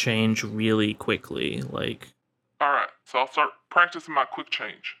able to change really quickly. Like, All right, so I'll start practicing my quick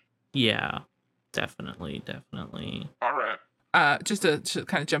change. yeah, definitely. All right. Just to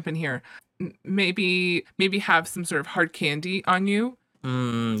kind of jump in here, maybe have some sort of hard candy on you at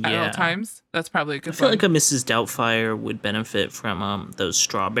Yeah. all times. That's probably a I good feel one. like a Mrs. Doubtfire would benefit from those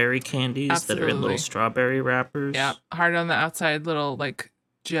strawberry candies that are in Absolutely. little strawberry wrappers. Yeah, hard on the outside, little like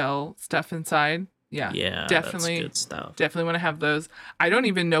gel stuff inside. Yeah, Yeah, definitely, that's good stuff. definitely want to have those. I don't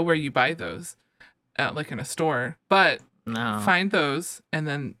even know where you buy those, like in a store, but No. find those, and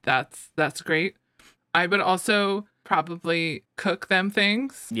then that's great. I would also probably cook them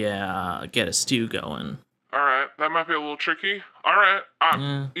things. Yeah, get a stew going. All right, that might be a little tricky. All right,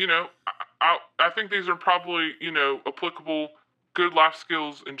 Yeah. you know, I think these are probably, you know, applicable good life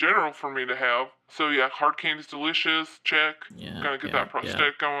skills in general for me to have. So yeah, hard candy's delicious, check. Yeah, Gonna get yeah, that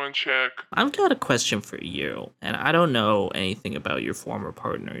prosthetic going, check. I've got a question for you, and I don't know anything about your former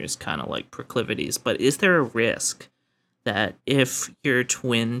partner's kind of like proclivities, but is there a risk that if your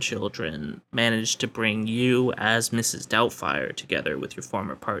twin children managed to bring you as Mrs. Doubtfire together with your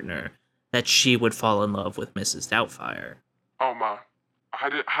former partner, that she would fall in love with Mrs. Doubtfire? Oh my,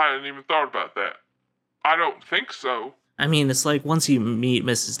 I hadn't even thought about that. I don't think so. I mean, it's like once you meet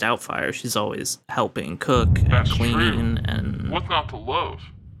Mrs. Doubtfire, she's always helping cook and That's clean and What's not to love?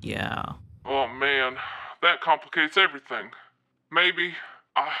 yeah. Oh man, that complicates everything. Maybe.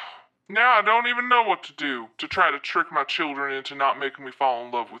 Now I don't even know what to do to try to trick my children into not making me fall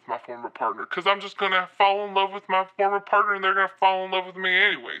in love with my former partner. Because I'm just going to fall in love with my former partner and they're going to fall in love with me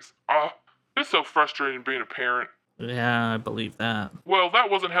anyways. It's so frustrating being a parent. Yeah, I believe that. Well, that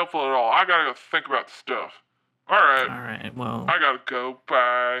wasn't helpful at all. I gotta go think about the stuff. All right. All right. Well, I gotta go.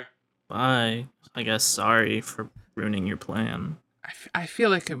 Bye. bye. I guess sorry for ruining your plan. I feel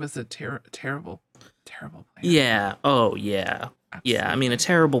like it was a terrible plan. Yeah. Oh, yeah. Yeah, I mean, a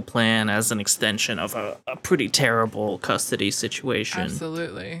terrible plan as an extension of a pretty terrible custody situation.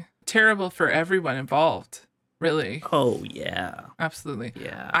 Absolutely. Terrible for everyone involved. Really. Oh, yeah. Absolutely.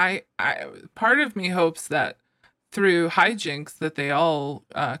 Yeah. I part of me hopes that through hijinks that they all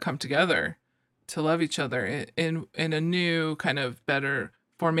come together to love each other in a new kind of better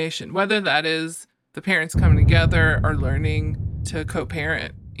formation, whether that is the parents coming together or learning to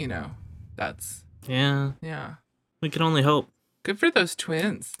co-parent. That's Yeah. yeah, We can only hope. good for those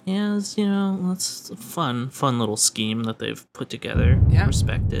twins. Yeah, that's a fun little scheme that they've put together. Yeah.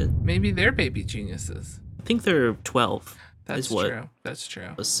 Respect it. Maybe they're baby geniuses. I think they're 12. That's is what true. That's true.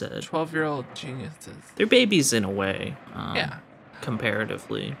 was said. 12-year-old geniuses. They're babies in a way. Yeah.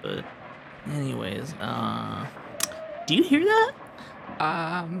 Comparatively, but anyways, do you hear that?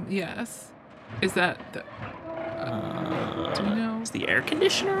 Yes. Is that the, do you know? Is the air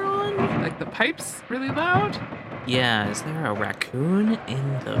conditioner on? Like the pipes really loud? Yeah, is there a raccoon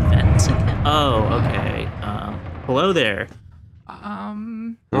in the vents again? Oh, okay. Hello there. Hi.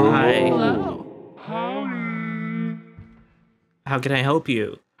 Hello. Howdy. How can I help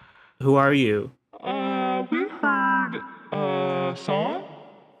you? Who are you? We heard a song?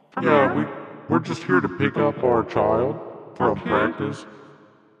 Yeah, we're just here to pick up our child from practice.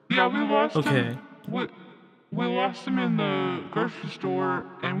 Yeah, we lost Okay. him. We lost him in the grocery store,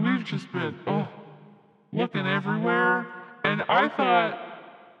 and we've just been looking everywhere. And I thought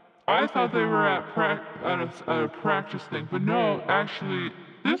they were at a practice thing, but no, actually,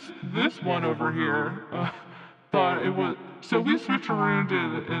 this one over here thought it was. So we switched around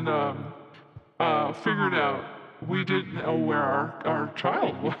and figured out we didn't know where our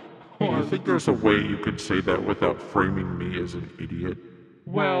child was. Do you think there's a way you could say that without framing me as an idiot?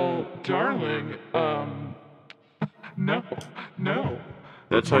 Well, darling, no.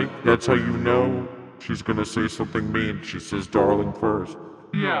 That's how you know she's gonna say something mean. She says darling first.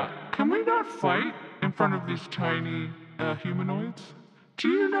 Yeah, can we not fight in front of these tiny humanoids? Do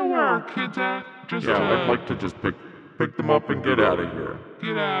you know where our kid's at? Just Yeah, I'd like to just pick them up and get out of here.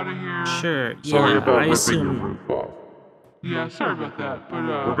 get out of here. Sure. Sorry Yeah, about I ripping assume your roof off. Yeah, sorry about that, but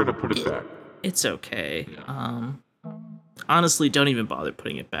We're gonna put it back. it's okay. Honestly, don't even bother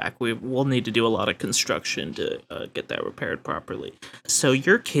putting it back. We'll need to do a lot of construction to get that repaired properly. So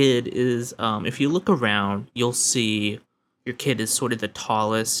your kid is, if you look around, you'll see your kid is sort of the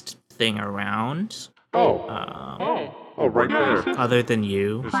tallest thing around, Oh, right yeah, there. it's other than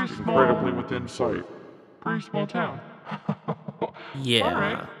you. It's pretty small. incredibly within sight. pretty small town. Yeah. All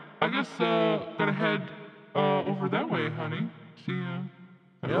right, I guess gotta head over that way, honey. See ya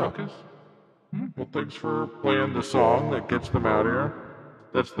at Yeah. Ruckus. Well, thanks for playing the song that gets them out of here.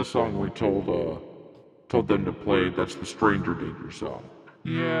 That's the song we told them to play. That's the Stranger Danger song.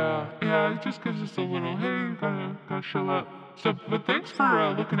 Yeah, it just gives us a little, hey, gotta chill out. So, but thanks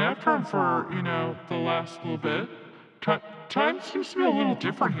for looking after him for, the last little bit. Time seems to be a little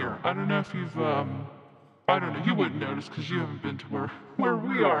different here. I don't know if you've, I don't know, you wouldn't notice because you haven't been to where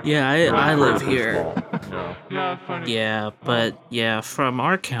we are. Yeah, I live here. Yeah. Yeah, funny. Yeah, but yeah, from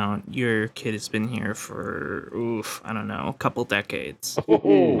our count, your kid has been here for, I don't know, a couple decades.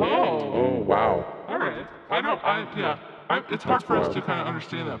 Oh, wow. All right. It's hard for us to kind of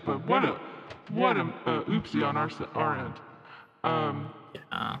understand that, but what a oopsie on our end.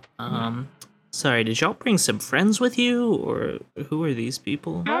 Sorry, did y'all bring some friends with you, or who are these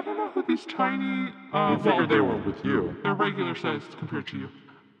people? Yeah, I don't know who these tiny, We figured they were with you. they're regular sized compared to you.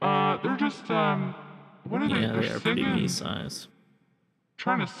 They're just, what are they? Yeah, They're they are pretty singing, pea-sized.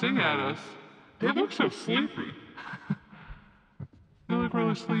 trying to sing at us. They look so sleepy. They look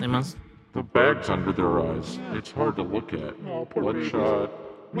really sleepy. They must. The bags under their eyes. It's hard to look at. Oh, poor babies. Bloodshot.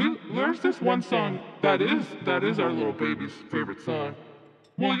 There's this one song that is our little baby's favorite song.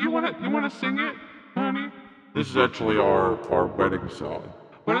 Well, you wanna sing it, honey? This is actually our wedding song.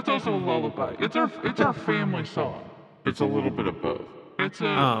 But it's also a lullaby. It's our family song. It's a little bit of both. It's a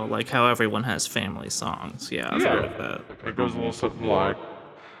Oh, like how everyone has family songs. Yeah, I've heard of that. It goes a little something like,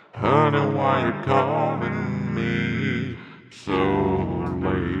 honey, why you calling me so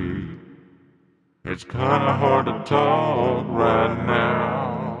late? It's kinda hard to talk right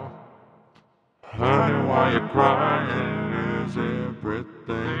now. Honey, why you crying? Is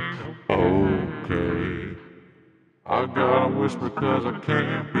everything okay? I gotta whisper 'cause I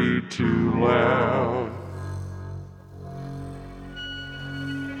can't be too loud.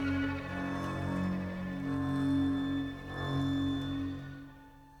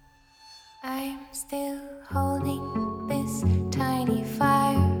 I'm still holding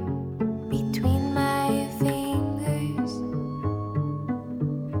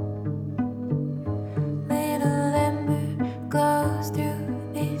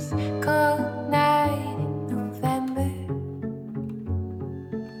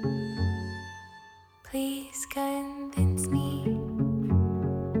Please convince me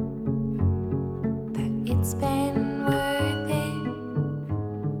that it's been worth it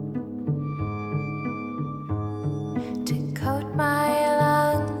to coat my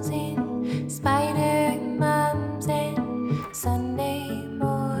lungs in spider mums and Sunday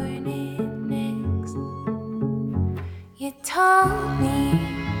morning eggs. You told me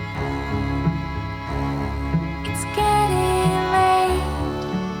it's getting late.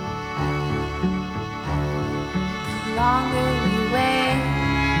 The longer we wait,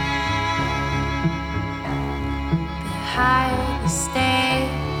 the higher the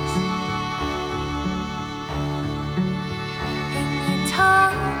stakes. And you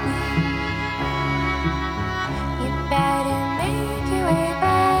told me you better make your way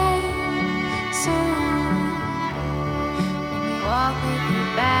back soon. When you walk with me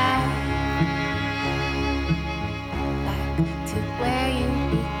back to where you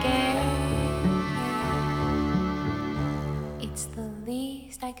began. It's the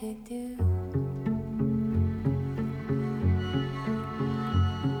least I could do.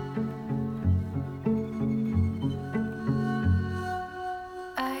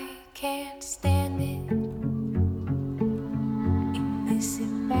 I can't stand it in this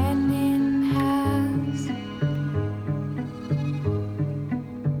abandoned house.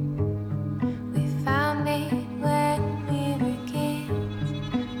 We found it when we were kids,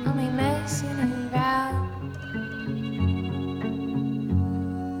 only messing around.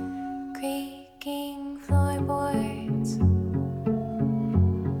 Creaking floorboards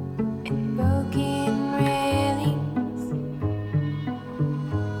and broken railings.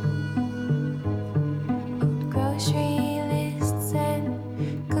 Old grocery lists and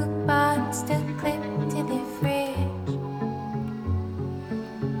coupons still clipped to the fridge.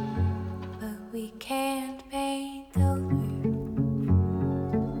 But we can't paint over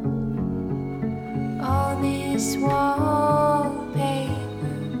all this wallpaper,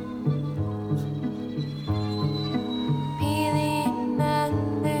 peeling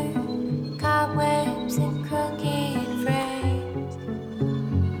under cobwebs and crooked frames.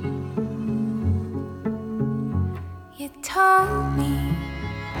 You told me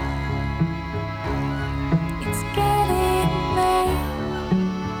it's getting late.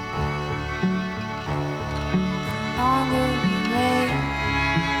 The longer we wait,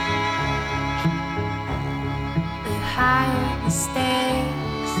 the higher the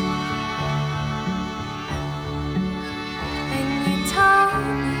stakes. And you told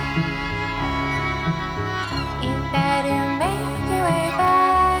me you better make your way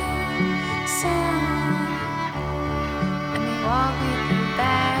back soon. Let me walk with you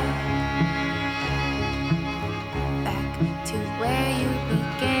back to where you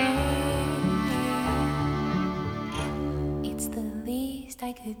began. It's the least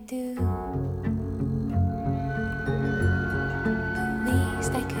I could do. The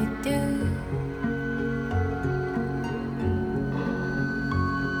least I could do.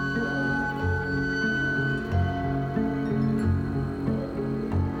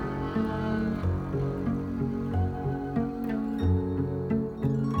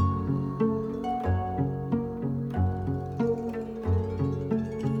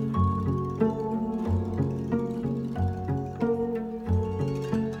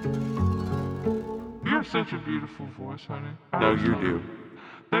 You have such a beautiful voice, honey. No, you do.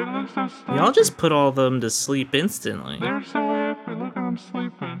 They look so sleepy. Y'all just put all of them to sleep instantly. They're so happy. Look at them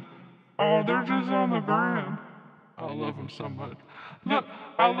sleeping. Oh, they're just on the ground. I love them so much. Look,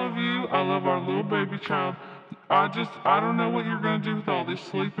 I love you. I love our little baby child. I don't know what you're gonna do with all these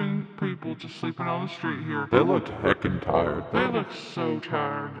sleeping people just sleeping on the street here. They looked heckin' tired. They look so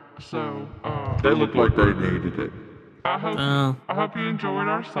tired. So, They looked like they needed it. I hope Oh. I hope you enjoyed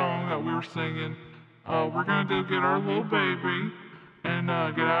our song that we were singing. We're gonna go get our little baby and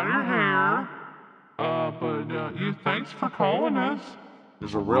get out of your hair. But you thanks for calling us.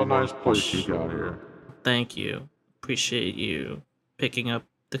 It's a real nice place you got here. Thank you. Appreciate you picking up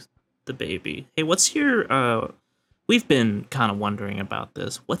the baby. Hey, what's your we've been kind of wondering about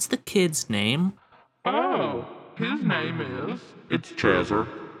this. What's the kid's name? Oh, his name is It's Chazer.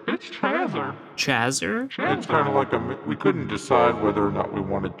 it's Chazer. Chazer? It's kind of like we couldn't decide whether or not we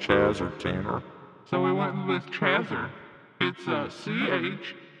wanted Chaz or Tanner. So we went with Chazer. It's Chazzer.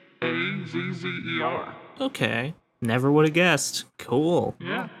 Okay. Never would have guessed. Cool.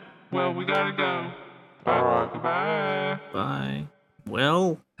 Yeah. Well, we gotta go. All right. Goodbye. Bye.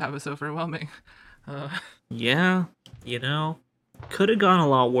 Well, That was overwhelming. yeah, could have gone a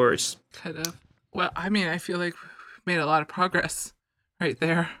lot worse. Could have. Well, I mean, I feel like we made a lot of progress right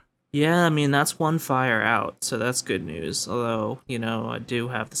there. Yeah, I mean, that's one fire out, so that's good news. Although, I do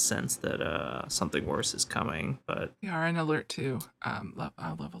have the sense that something worse is coming, but We are in alert 2, level 2.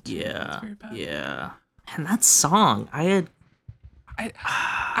 That's yeah, very bad. yeah. And that song, I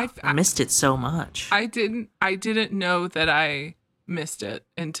missed it so much. I didn't know that I missed it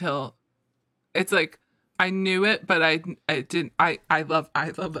until it's like I knew it, but I didn't. I love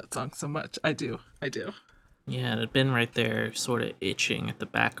that song so much. I do. Yeah, it had been right there, sort of itching at the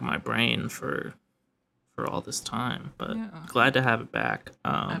back of my brain for all this time, but Yeah. glad to have it back.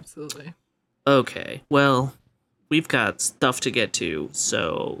 Absolutely. Okay, well, we've got stuff to get to,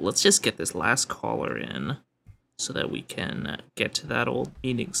 so let's just get this last caller in so that we can get to that old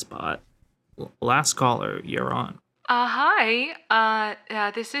meeting spot. Last caller, you're on. Hi.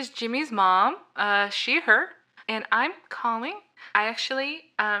 This is Jimmy's mom, she, her, and I'm calling. I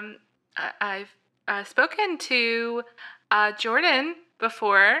actually, I've spoken to Jordan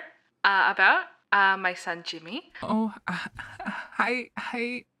before about my son Jimmy. Oh, hi.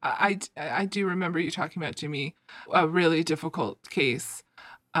 I do remember you talking about Jimmy. A really difficult case.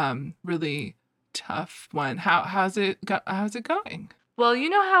 Really tough one. How's it going? Well, you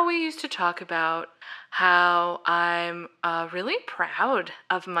know how we used to talk about how I'm really proud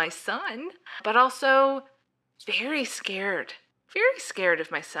of my son, but also very scared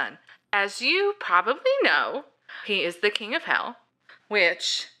of my son. As you probably know, he is the king of hell,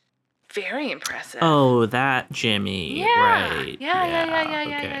 which, very impressive. Oh, that Jimmy, right.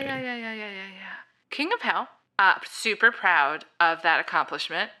 Yeah. King of hell. Super proud of that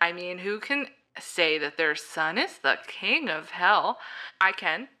accomplishment. I mean, who can say that their son is the king of hell? I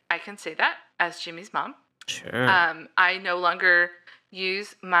can say that as Jimmy's mom. Sure. I no longer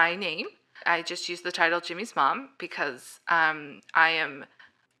use my name. I just use the title Jimmy's mom because I am,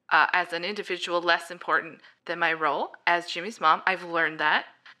 as an individual, less important than my role as Jimmy's mom. I've learned that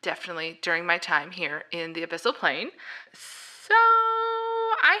definitely during my time here in the Abyssal Plane. So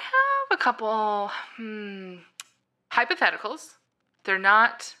I have a couple hypotheticals. They're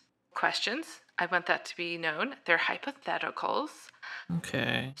not questions. I want that to be known. They're hypotheticals.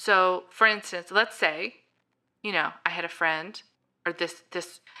 Okay. So, for instance, let's say, I had a friend, or this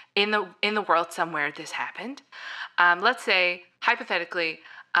in the world somewhere this happened. Let's say hypothetically,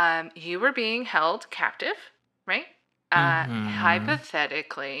 you were being held captive, right?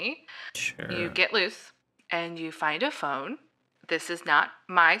 Hypothetically, Sure. you get loose and you find a phone. This is not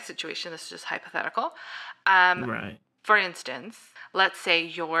my situation. This is just hypothetical. Right. For instance, let's say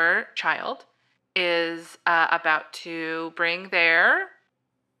your child is about to bring their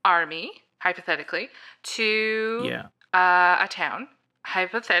army, hypothetically, to a town,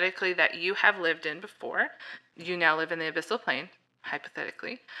 hypothetically, that you have lived in before. You now live in the Abyssal Plane,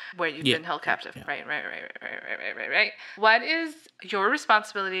 hypothetically, where you've been held captive. Yeah. Right. What is your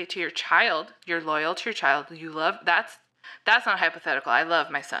responsibility to your child? You're loyal to your child. You love, that's not hypothetical. I love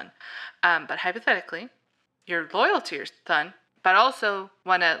my son. But hypothetically, you're loyal to your son, but also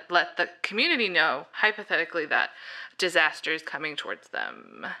want to let the community know, hypothetically, that disaster is coming towards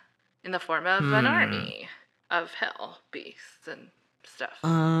them in the form of an army of hell beasts and stuff.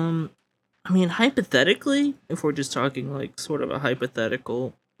 I mean, hypothetically, if we're just talking like sort of a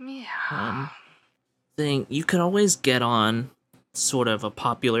hypothetical thing, you could always get on sort of a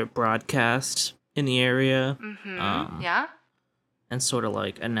popular broadcast in the area. Yeah? And sort of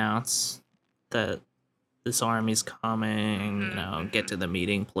like announce that this army's coming, get to the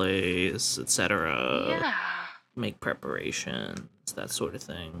meeting place, etc. Yeah. Make preparations, that sort of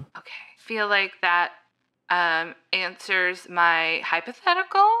thing. Okay. Feel like that answers my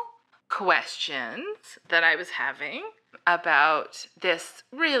hypothetical questions that I was having about this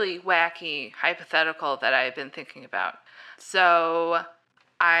really wacky hypothetical that I've been thinking about. So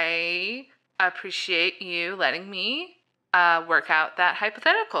I appreciate you letting me work out that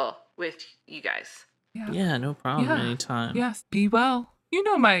hypothetical with you guys. Yeah, no problem. Yeah. Anytime. Yes, be well. You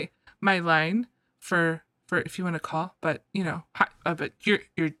know my line for if you want to call, but but you're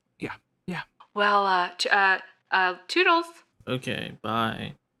yeah. Well, toodles. Okay,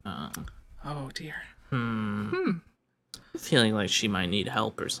 bye. Oh dear. Feeling like she might need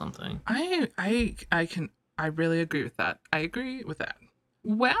help or something. I really agree with that. I agree with that.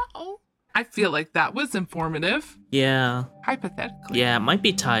 Well, I feel like that was informative. Yeah. Hypothetically. Yeah, it might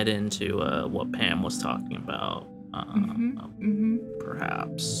be tied into what Pam was talking about.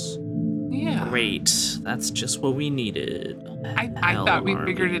 Perhaps. Yeah. Great. That's just what we needed. I thought we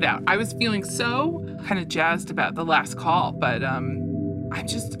figured it out. I was feeling so kind of jazzed about the last call, but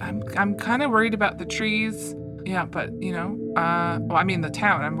I'm kind of worried about the trees. Yeah, but the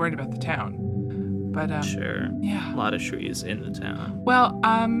town. I'm worried about the town. But Sure. Yeah. A lot of trees in the town. Well,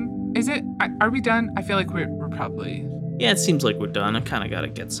 Is it? Are we done? I feel like we're probably. Yeah, it seems like we're done. I kind of gotta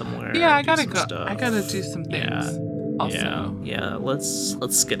get somewhere. Yeah, I do gotta some go. Stuff. I gotta do some things. Also. Yeah. Let's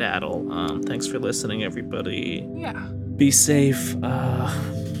skedaddle. Thanks for listening, everybody. Yeah. Be safe.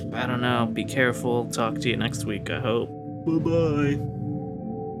 I don't know. Be careful. Talk to you next week, I hope. Bye-bye.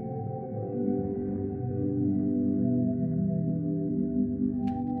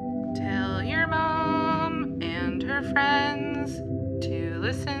 Tell your mom and her friends to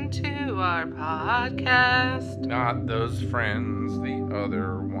listen to our podcast. Not those friends, the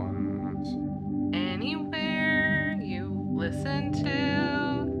other ones. Anywhere you listen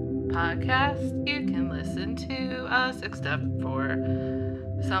to podcasts, you can listen to us, except for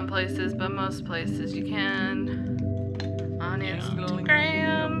some places, but most places you can. On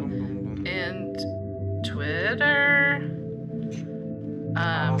Instagram and Twitter.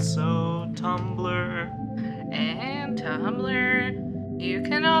 Also, Tumblr. And Tumblr. You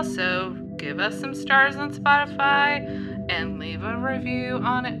can also give us some stars on Spotify and leave a review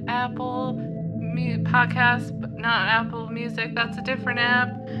on Apple Podcast, but not Apple Music. That's a different app.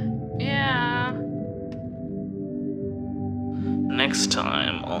 Yeah. Next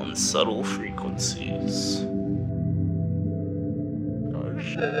time on Subtle Frequencies. Oh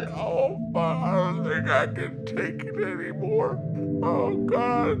shit, oh, I don't think I can take it anymore. Oh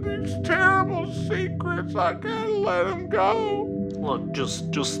God, these terrible secrets, I gotta let them go. Look,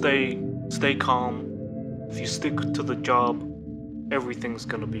 just stay calm. If you stick to the job, everything's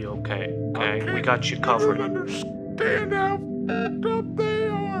gonna be okay. Okay, we got you covered. I don't understand how fucked up they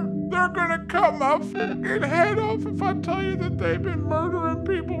are. They're gonna cut my fucking head off if I tell you that they've been murdering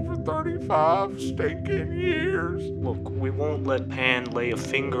people for 35 stinking years. Look, we won't let Pan lay a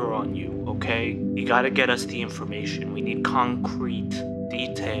finger on you, okay? You gotta get us the information. We need concrete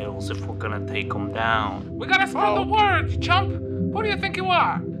details if we're gonna take them down. We gotta spread the word, you chump. Who do you think you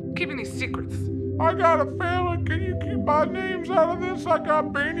are? Keeping these secrets. I got a feeling, can you keep my names out of this? I got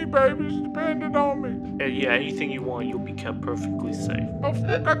Beanie Babies depending on me. Yeah, anything you want, you'll be kept perfectly safe. Oh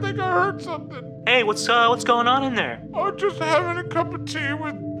fuck, I think I heard something. Hey, what's going on in there? Oh, just having a cup of tea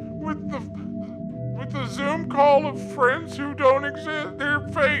with the Zoom call of friends who don't exist. They're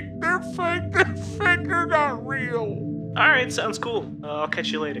fake. They're not real. Alright, sounds cool. I'll catch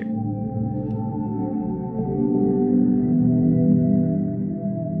you later.